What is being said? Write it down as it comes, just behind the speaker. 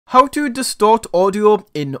How to distort audio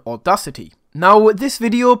in Audacity. Now this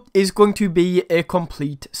video is going to be a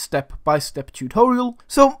complete step-by-step tutorial,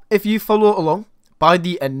 so if you follow along, by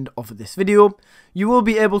the end of this video, you will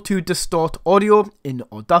be able to distort audio in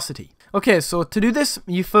Audacity. Okay, so to do this,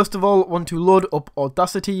 you first of all want to load up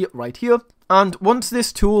Audacity right here, and once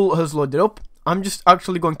this tool has loaded up, I'm just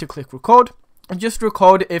actually going to click record, and just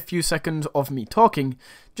record a few seconds of me talking,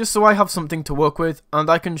 just so I have something to work with and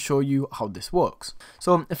I can show you how this works.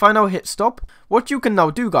 So if I now hit stop, what you can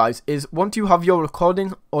now do, guys, is once you have your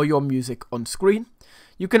recording or your music on screen,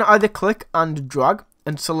 you can either click and drag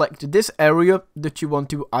and select this area that you want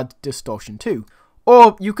to add distortion to,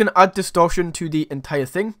 or you can add distortion to the entire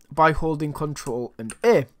thing by holding Ctrl and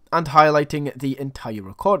A and highlighting the entire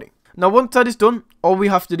recording. Now once that is done, all we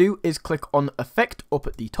have to do is click on Effect up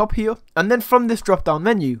at the top here, and then from this drop down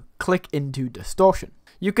menu, click into Distortion.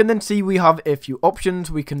 You can then see we have a few options.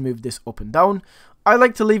 We can move this up and down. I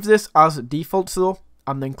like to leave this as default though,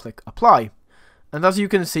 and then click Apply. And as you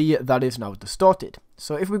can see, that is now distorted.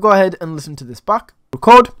 So if we go ahead and listen to this back,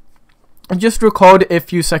 record, and just record a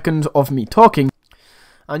few seconds of me talking,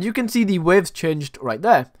 and you can see the waves changed right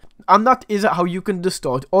there. And that is how you can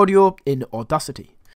distort audio in Audacity.